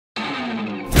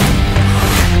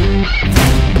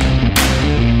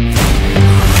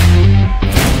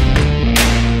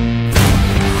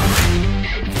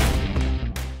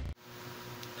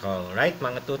Alright,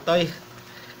 mga tutoy.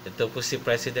 Ito po si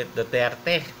President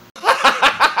Duterte.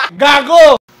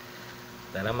 Gago!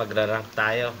 Tara, magra-rank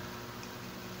tayo.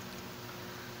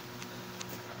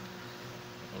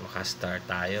 Maka-start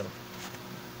tayo.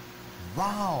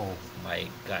 Wow! My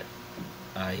God.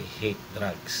 I hate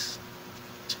drugs.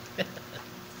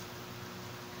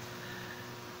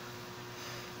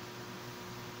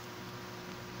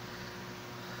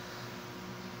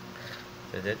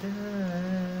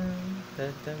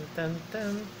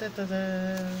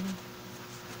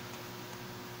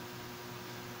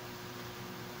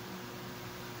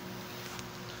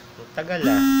 Tagal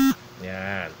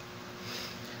Yan.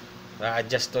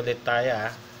 Ma-adjust ulit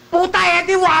tayo Puta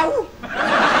edi wow!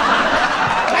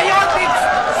 Chaotic!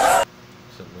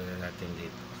 Subukan natin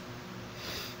dito.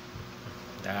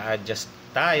 Na-adjust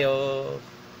tayo.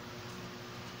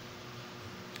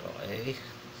 Okay.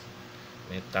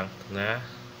 May tank na.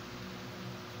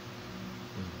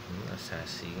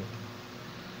 Assassin.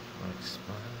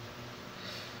 Marksman.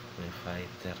 May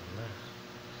fighter na.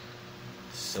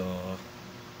 So,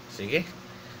 sige.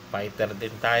 Fighter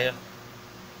din tayo.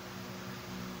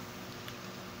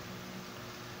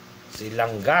 Si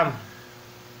Langgam.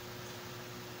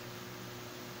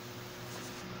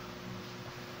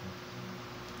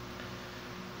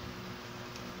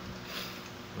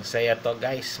 Masaya to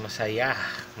guys, masaya.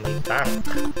 May tank.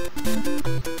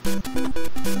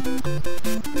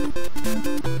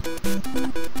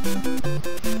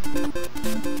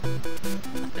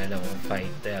 Dalawang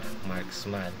fighter,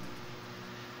 marksman.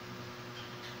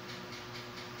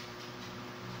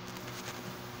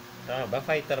 Tama ba?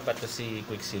 Fighter ba to si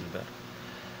Quicksilver?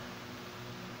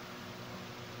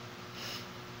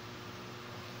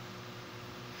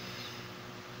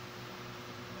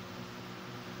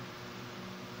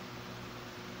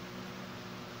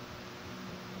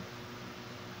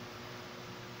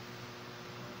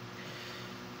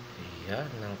 Yan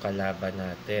ang kalaban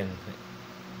natin.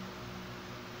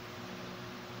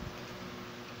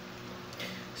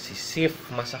 Si Sif,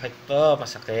 masakit to,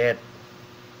 masakit.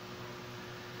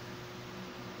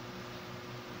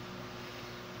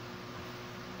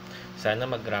 Sana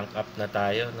mag-rank up na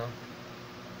tayo, no?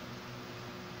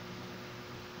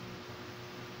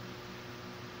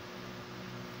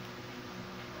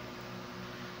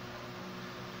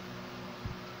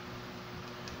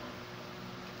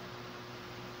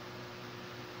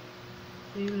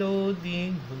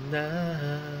 I-loading mo na.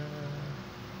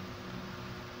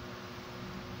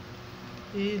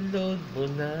 I-load mo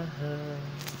na.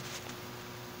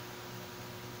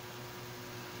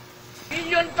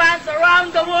 Million fans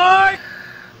around the world!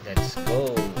 Let's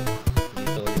go.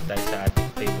 Dito ulit tayo sa ating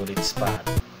favorite spot.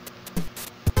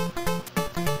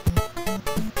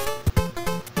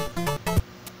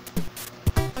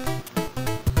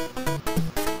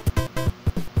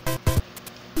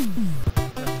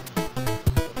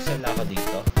 Isala ako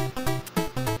dito.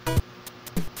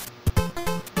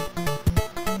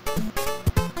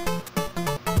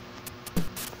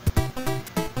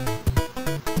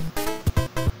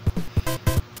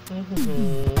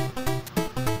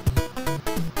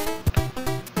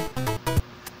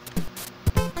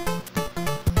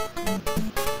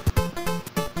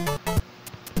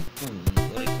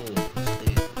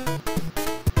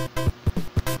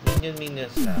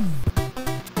 Minions na.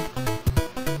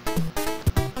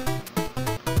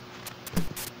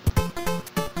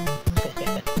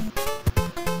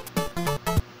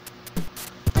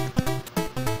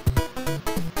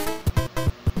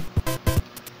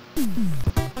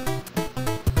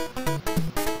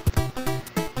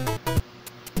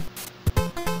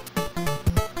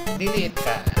 Delete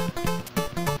ka.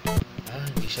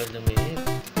 Hindi siya lumit.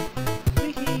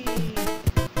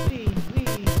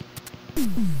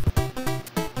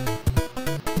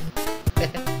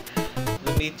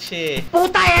 Lumitche.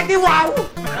 Puta edi wow!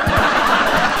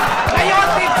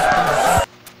 Chaotic!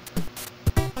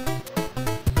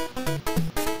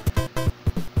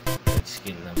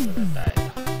 Skill na muna tayo.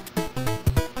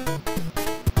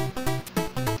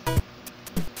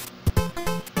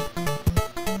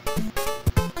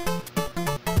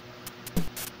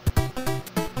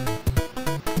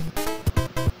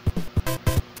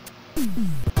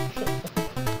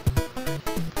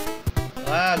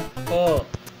 Wag po.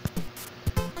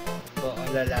 Po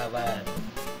ang lalaban.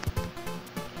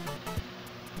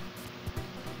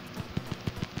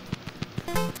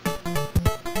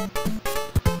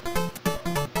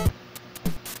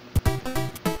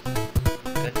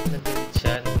 Galit na galit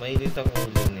siya. Mainit ang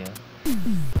ulo niya.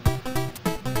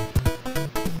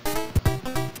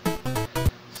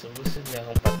 So gusto niya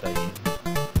akong patayin.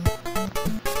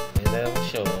 May lang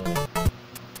siya.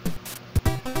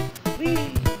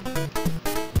 Wee!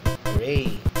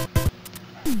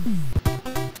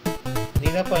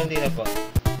 Hindi na po.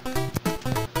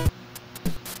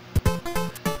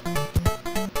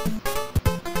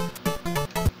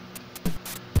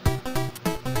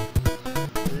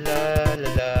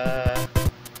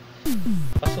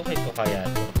 Pasukin ko kaya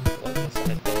to. Huwag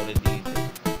masakit to ulit dito.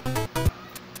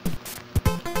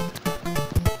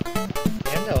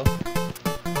 Ayan na, oh.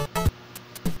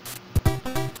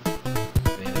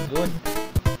 Very good.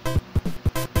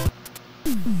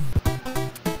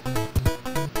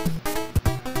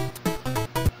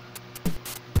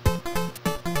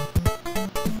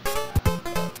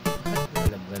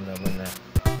 Malagyan naman na.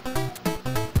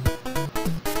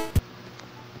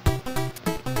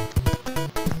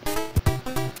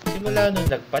 Simula nung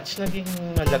nag-patch, naging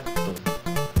malagto.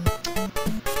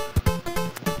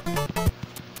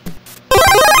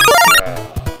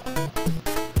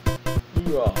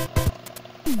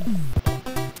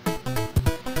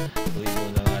 Uy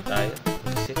muna nga tayo.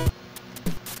 Isip.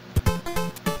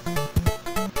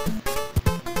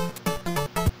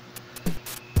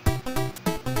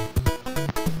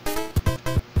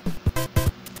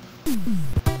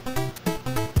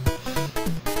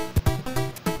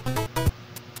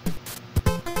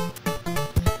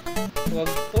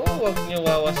 Wag nyo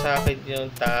wawasakin yung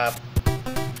top.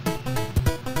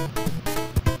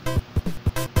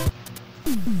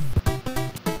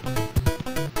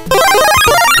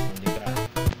 Hindi ka.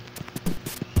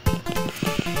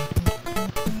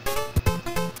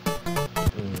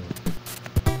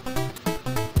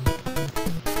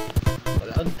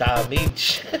 Wala akong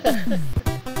damage.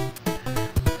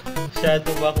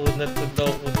 Masyado makunat ko daw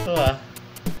ko to, ah.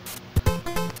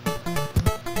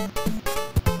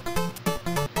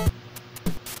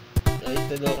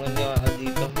 Tulungan nyo ako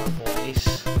dito, mga boys.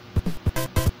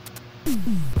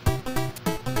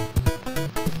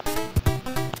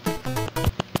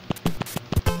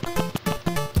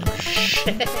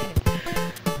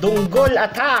 Dunggol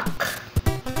attack!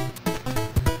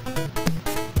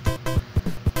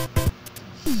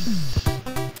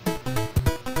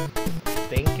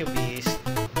 Thank you, Beast.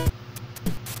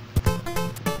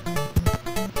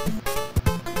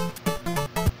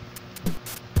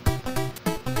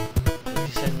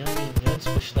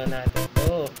 Push na natin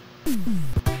to.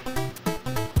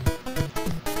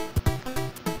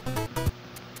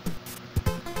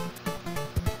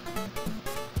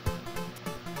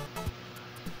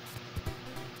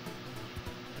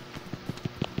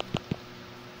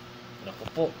 Naku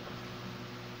po.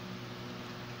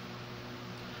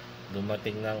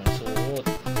 Dumating ng suot.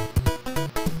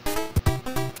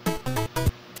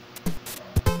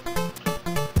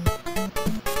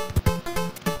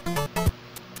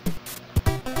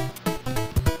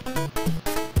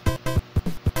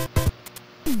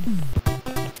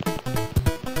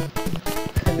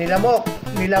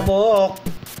 Nilamok.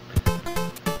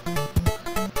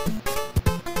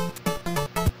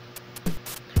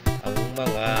 Ang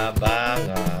mga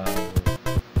bangaw.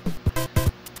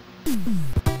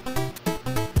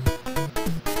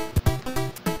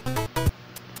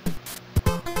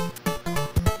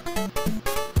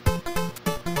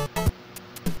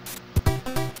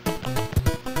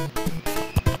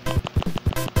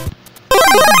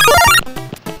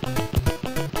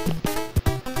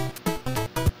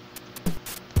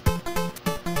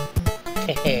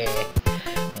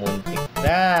 Muntik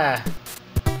na.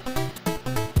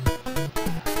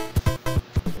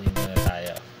 Uwi muna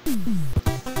tayo.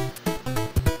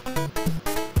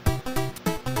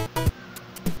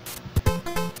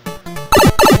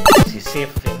 Si Sif,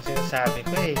 yung sinasabi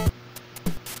ko eh.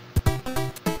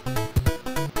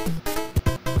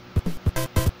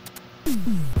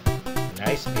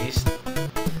 Nice beast.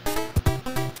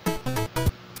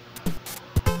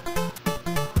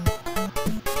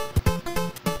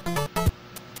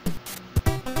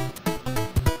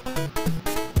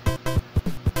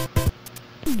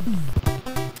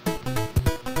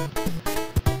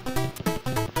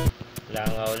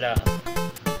 Langaw lang.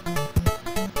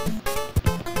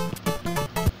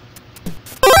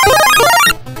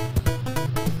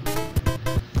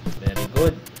 Very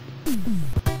good.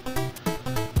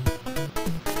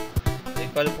 Hindi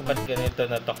ko alam kung ba't ganito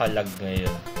na to kalag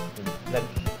ngayon. Nag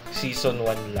season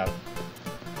 1 lang.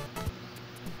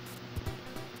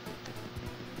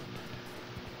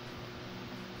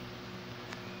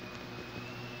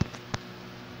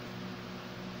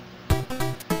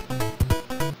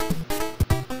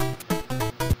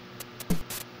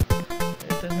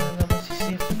 Ito na naman si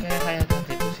Sif. Kaya natin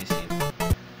ito si Sif.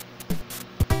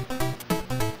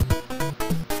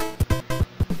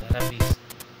 Tara, beast.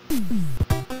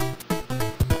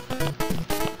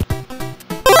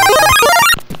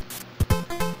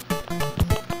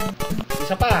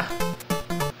 Isa pa.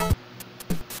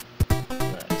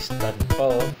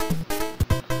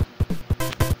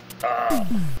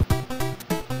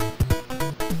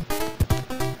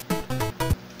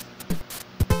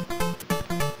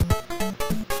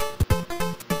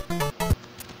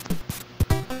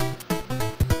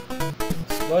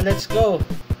 let's go.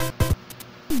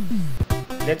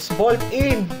 Let's bolt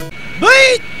in.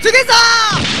 Wait! Together!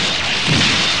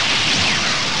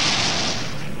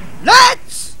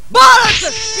 Let's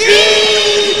bolt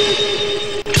in!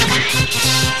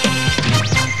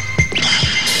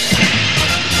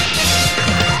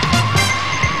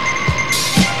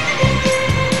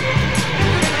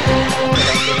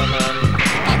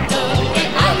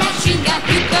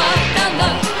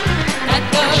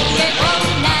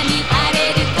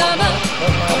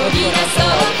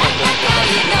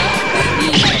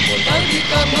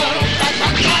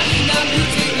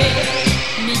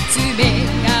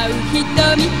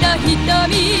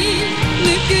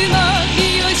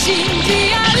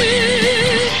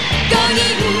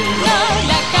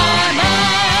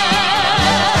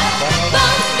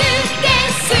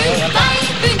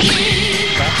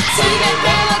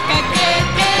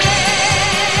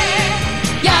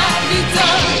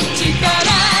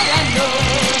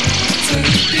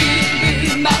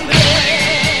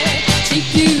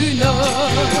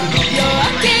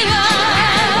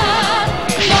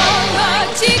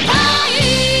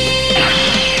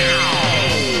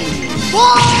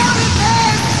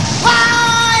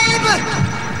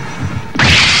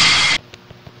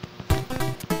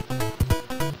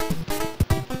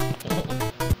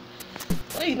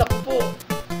 Ay, naku po.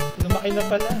 Lumaki na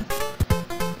pala.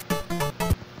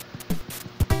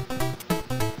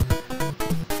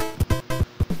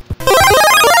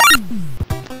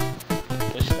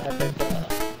 Push natin ito.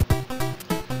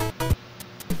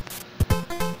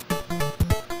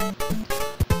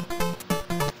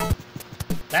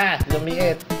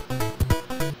 Lumiit.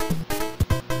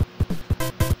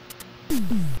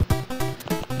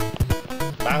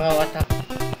 Bangaw attack.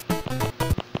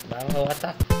 Bangaw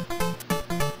attack.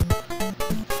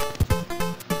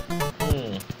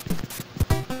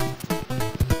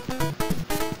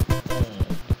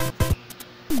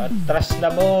 Atras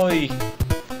na boy.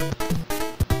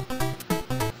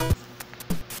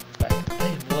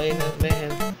 Ay, buhay na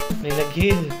man. May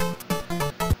nag-heal.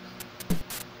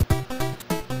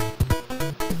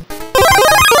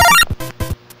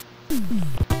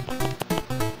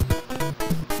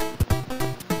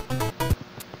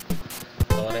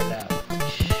 Tore lang.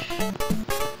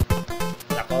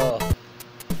 Ako.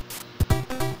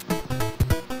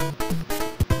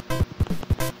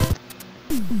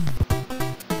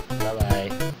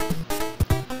 Bye-bye.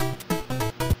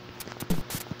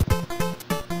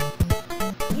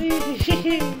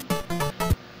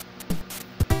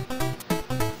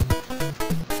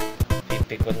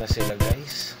 Pipikon na sila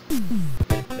guys.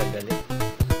 Galit na galit.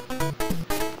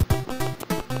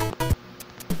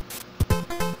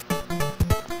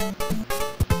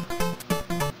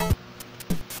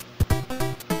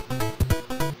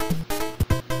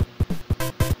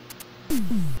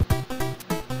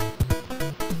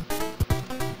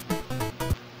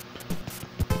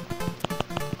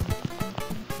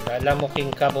 Lalamuking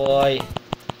ka boy.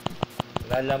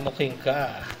 Lalamuking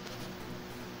ka.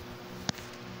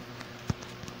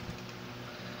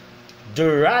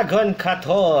 Dragon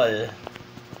Katol.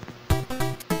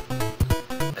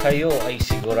 Kayo ay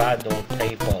siguradong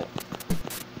typo.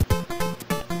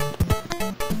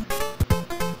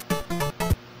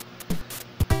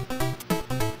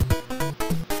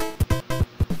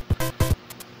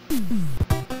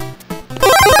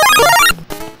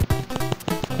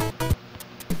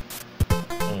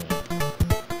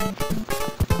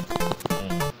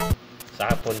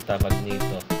 Saan punta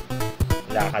Magneto?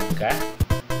 Lakad ka?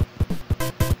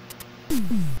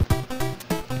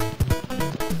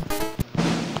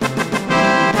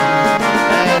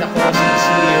 Ay, naku,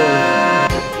 sisiyo.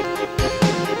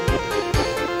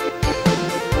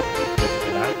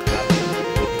 Lakad.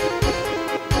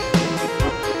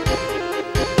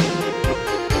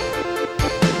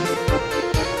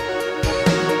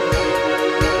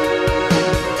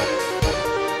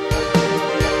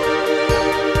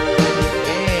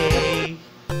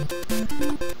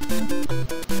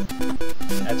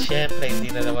 At syempre,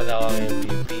 hindi na naman ako ang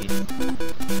MVP.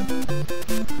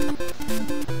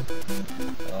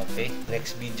 Okay,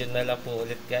 next video na lang po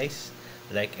ulit guys.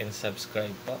 Like and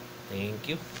subscribe po.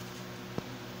 Thank you.